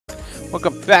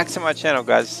Welcome back to my channel,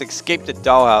 guys. Let's escape the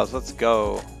dollhouse. Let's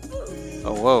go.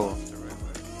 Oh, whoa.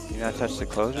 You not touch the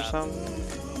clothes or something?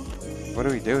 What do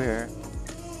we do here?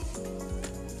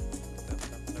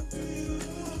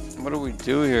 What do we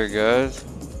do here, guys?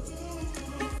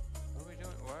 What are we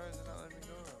doing? Why is it not letting me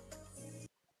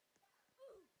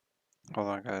go? Hold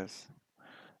on, guys.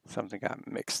 Something got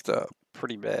mixed up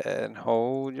pretty bad.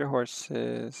 Hold your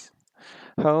horses.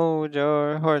 Hold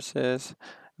your horses.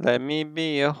 Let me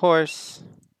be a horse.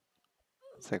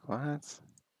 It's like, what?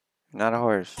 Not a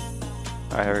horse.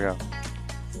 Alright, here we go.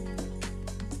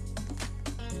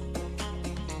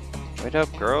 Wait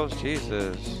up, girls.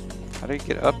 Jesus. How do you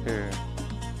get up here?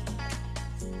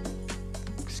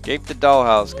 Escape the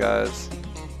dollhouse, guys.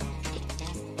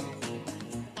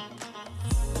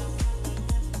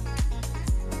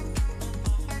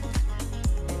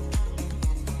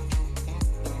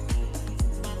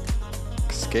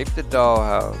 Escape the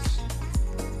dollhouse.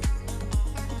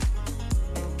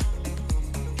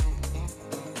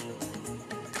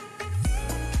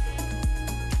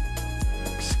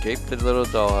 Escape the little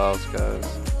dollhouse, guys.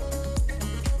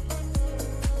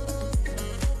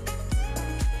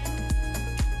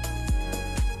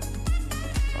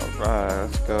 Alright,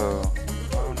 let's go.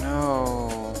 Oh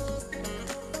no.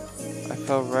 I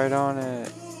fell right on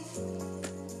it.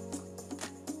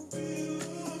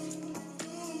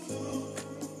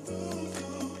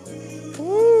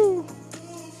 Woo!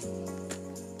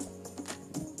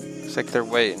 Looks like they're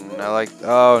waiting.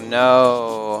 Oh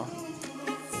no.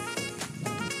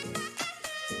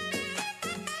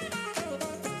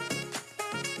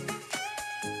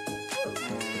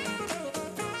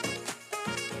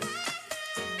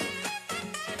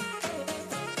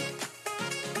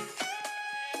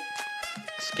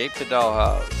 Escape the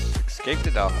dollhouse. Escape the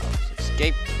dollhouse.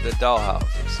 Escape the dollhouse.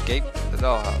 Escape the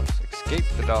dollhouse. Escape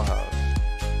the dollhouse.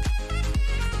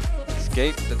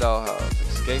 Escape the dollhouse.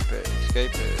 Escape it.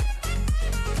 Escape it.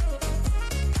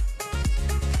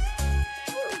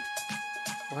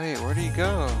 Wait, where do you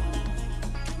go?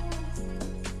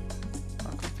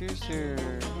 I'm confused here.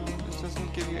 This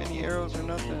doesn't give you any arrows or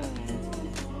nothing.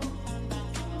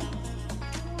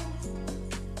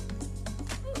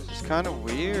 It's kind of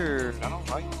weird. I don't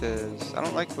like this. I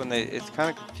don't like when it's kind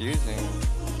of confusing.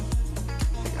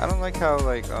 Like, I don't like how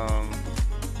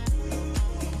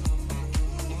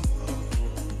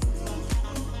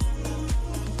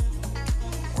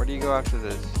where do you go after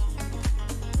this?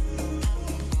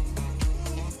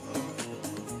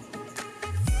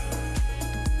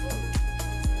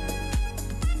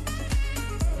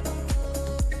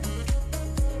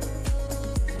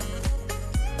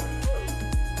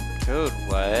 Dude,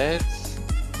 what?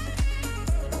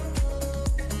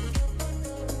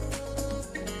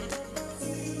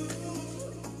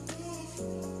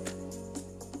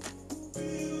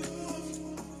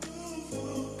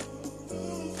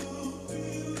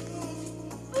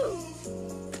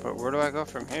 But where do I go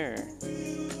from here?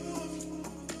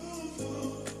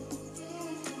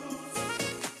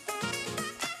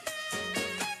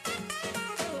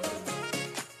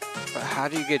 But how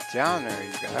do you get down there,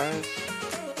 you guys?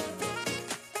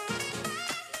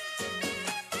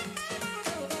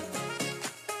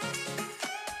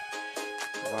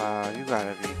 Wow, you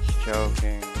gotta be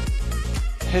joking.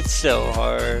 It's so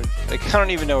hard. Like, I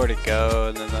don't even know where to go,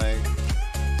 and then like,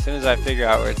 as soon as I figure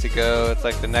out where to go, it's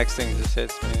like the next thing just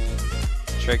hits me.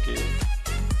 It's tricky. It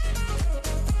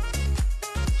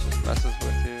just messes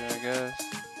with you, I guess.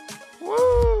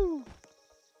 Woo!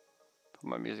 Put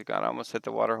my music on. I almost hit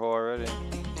the water hole already.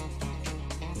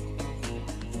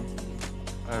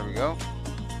 There we go.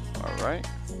 Alright,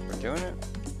 we're doing it.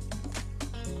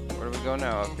 Where do we go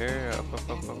now? Up here? Up, up,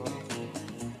 up, up, up.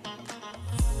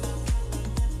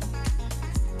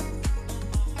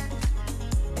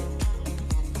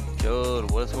 Dude,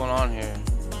 what's going on here?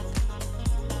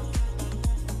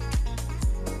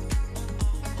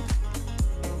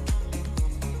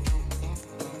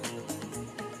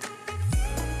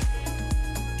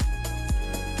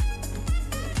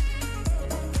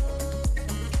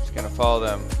 Just gonna follow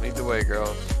them. Lead the way,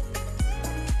 girls.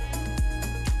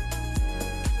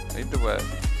 Lead the way.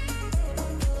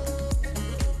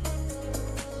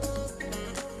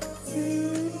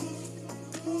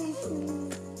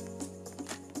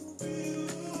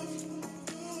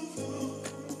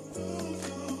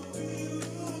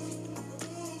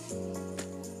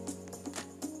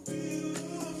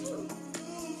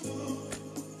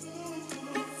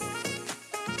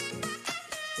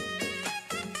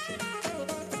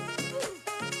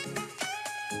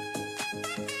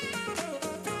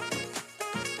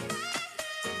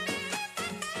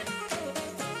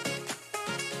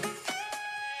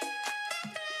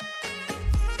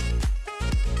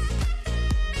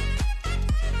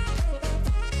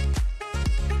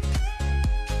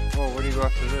 you go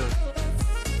after this?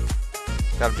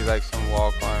 Gotta be like some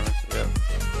wall climbers. Yep.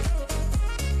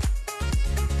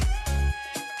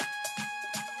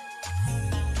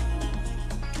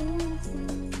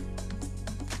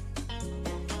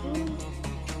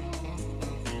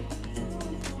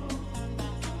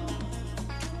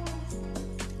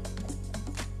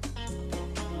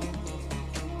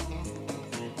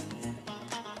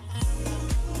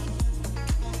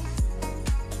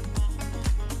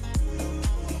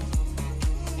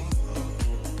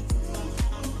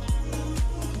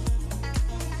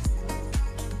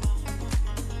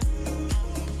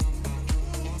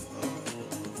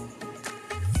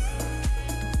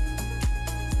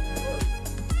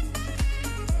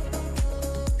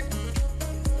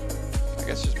 I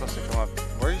guess you're supposed to come up.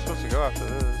 Where are you supposed to go after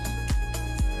this?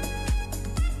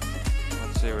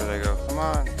 Let's see where they go. Come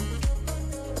on.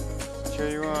 Cheer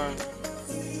you on.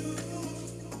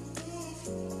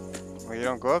 Well, you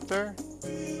don't go up there?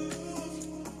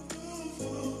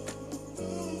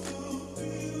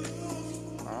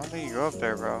 I don't think you go up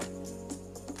there, bro.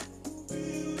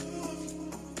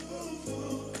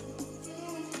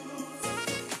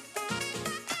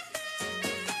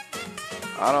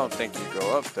 I don't think you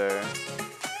go up there.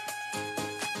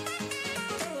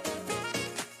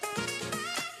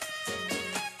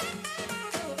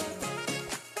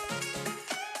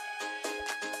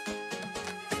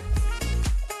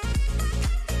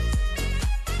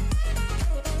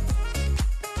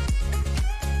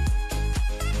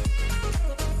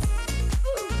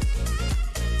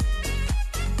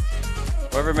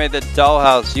 Whoever made the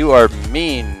dollhouse, you are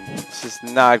mean. This is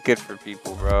not good for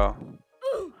people, bro.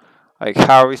 Like,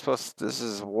 how are we supposed to? This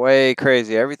is way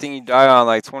crazy. Everything you die on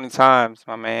like 20 times,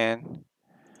 my man.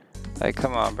 Like,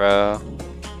 come on, bro.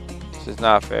 This is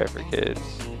not fair for kids.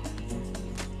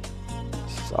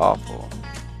 This is awful.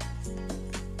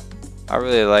 I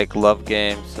really love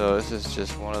games, so this is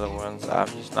just one of the ones I'm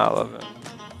just not loving.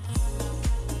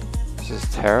 This is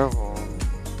terrible.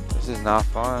 This is not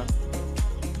fun.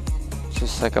 It's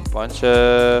just like a bunch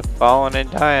of falling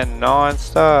and dying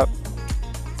non-stop.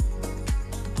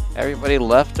 Everybody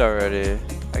left already.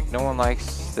 Like, no one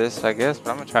likes this, I guess,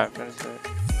 but I'm gonna try and finish it.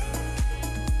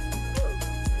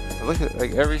 But look at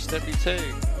like every step you take.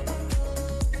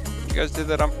 You guys did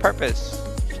that on purpose.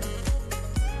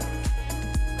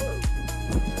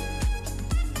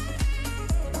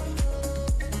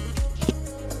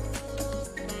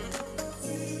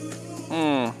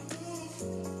 Alright,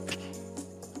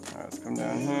 let's come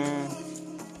down here.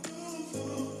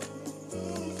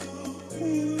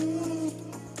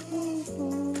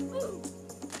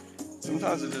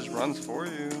 Sometimes it just runs for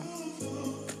you.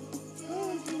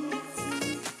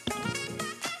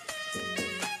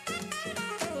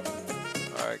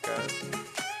 Alright, guys.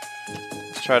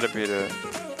 Let's try to beat it.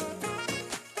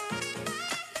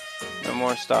 No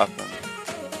more stopping.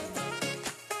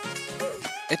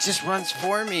 It just runs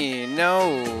for me.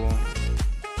 No.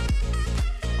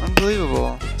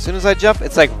 Unbelievable. As soon as I jump,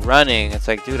 it's like running. It's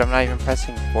like, dude, I'm not even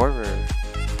pressing forward.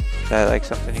 Is that like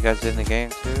something you guys did in the game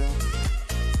too?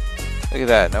 Look at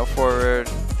that, no forward.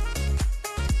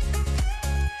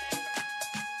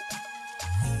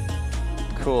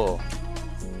 Cool.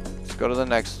 Let's go to the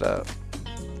next step.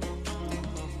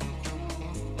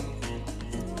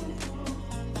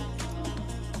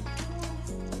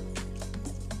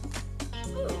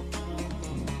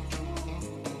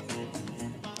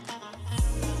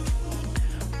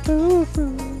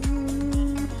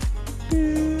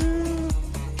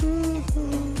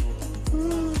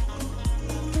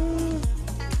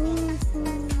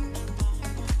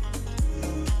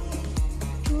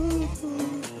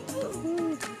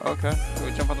 Okay, can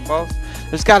we jump on the balls?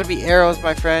 There's gotta be arrows,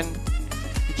 my friend.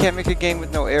 You can't make a game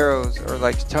with no arrows or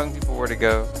like telling people where to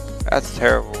go. That's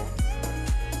terrible.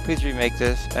 Please remake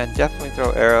this and definitely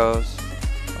throw arrows.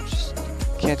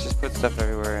 Can't just put stuff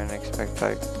everywhere and expect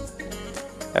like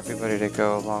everybody to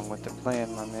go along with the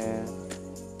plan, my man.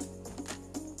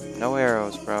 No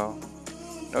arrows, bro.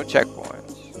 No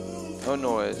checkpoints. No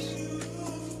noise.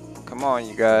 Come on,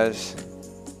 you guys.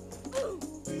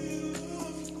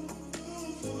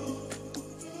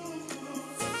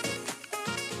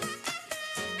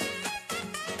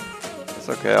 It's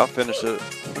okay, I'll finish it.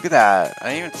 Look at that.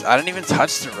 I didn't even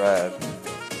touch the red.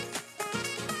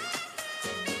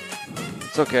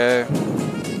 It's okay.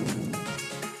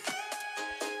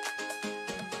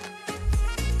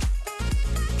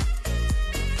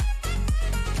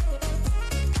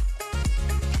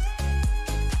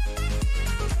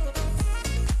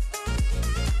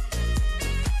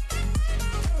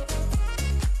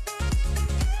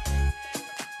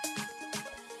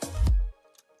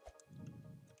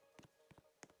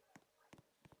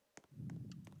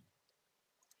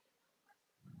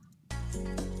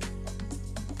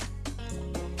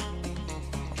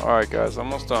 Alright guys,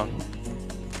 almost done.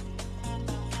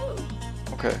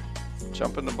 Okay.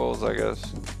 Jump in the bowls, I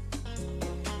guess.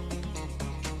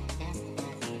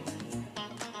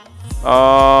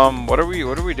 What are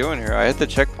we doing here? I hit the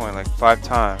checkpoint like 5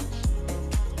 times.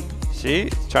 See?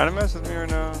 It's trying to mess with me right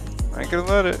now. I ain't gonna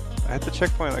let it. I hit the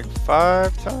checkpoint like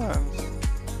 5 times.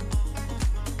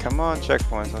 Come on,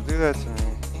 checkpoints. Don't do that to me.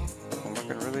 I'm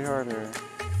working really hard here.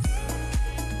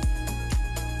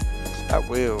 I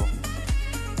will.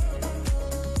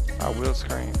 I will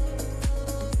scream.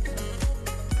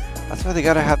 That's why they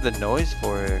gotta have the noise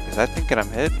for it, because I think that I'm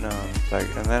hitting them. It's like,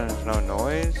 and then there's no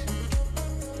noise.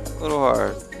 A little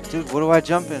hard. Dude, what do I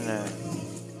jump in there?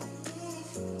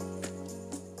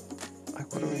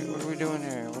 Like, what are we doing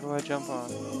here? What do I jump on?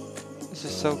 This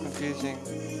is so confusing.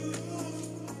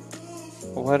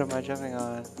 What am I jumping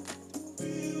on?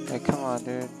 Like, come on,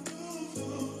 dude.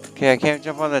 Okay, I can't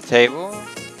jump on the table?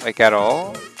 Like, at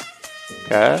all?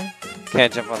 Okay.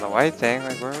 Can't jump on the white thing.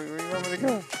 Like, where do you want me to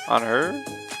go? On her?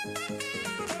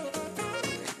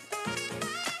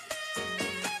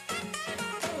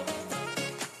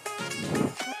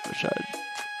 Wish I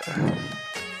don't know.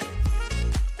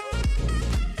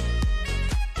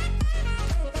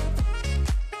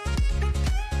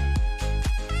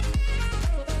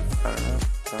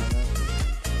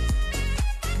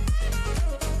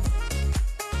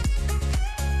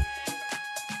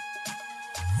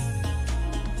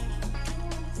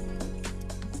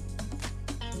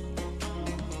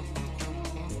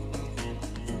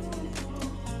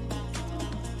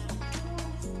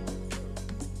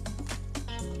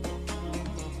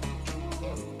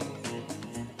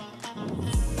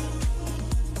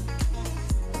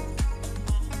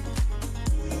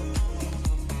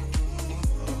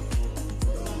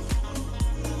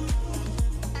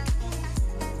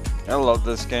 I love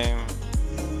this game.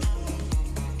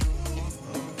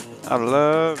 I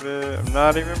love it. I'm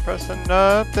not even pressing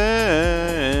nothing.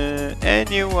 And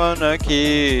you wanna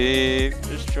keep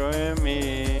destroying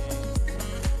me.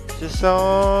 It's just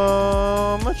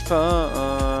so much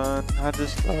fun. I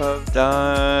just love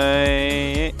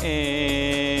dying.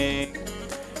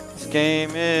 This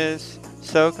game is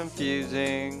so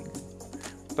confusing,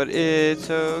 but it's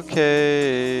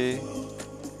okay.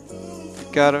 You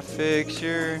gotta fix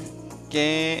your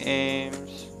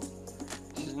games.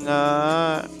 This is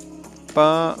not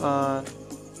fun.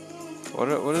 What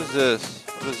is this?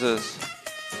 What is this?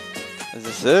 Is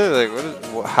this it? Like, what is?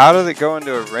 How did it go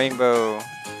into a rainbow?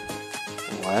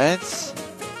 What?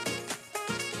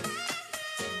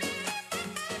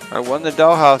 I won the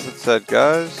dollhouse. It said,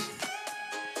 guys.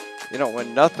 You don't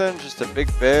win nothing. Just a big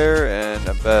bear and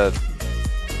a bed.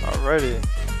 Alrighty.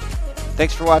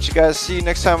 Thanks for watching, guys. See you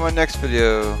next time on my next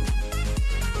video.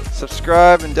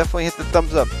 Subscribe and definitely hit the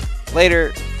thumbs up.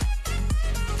 Later.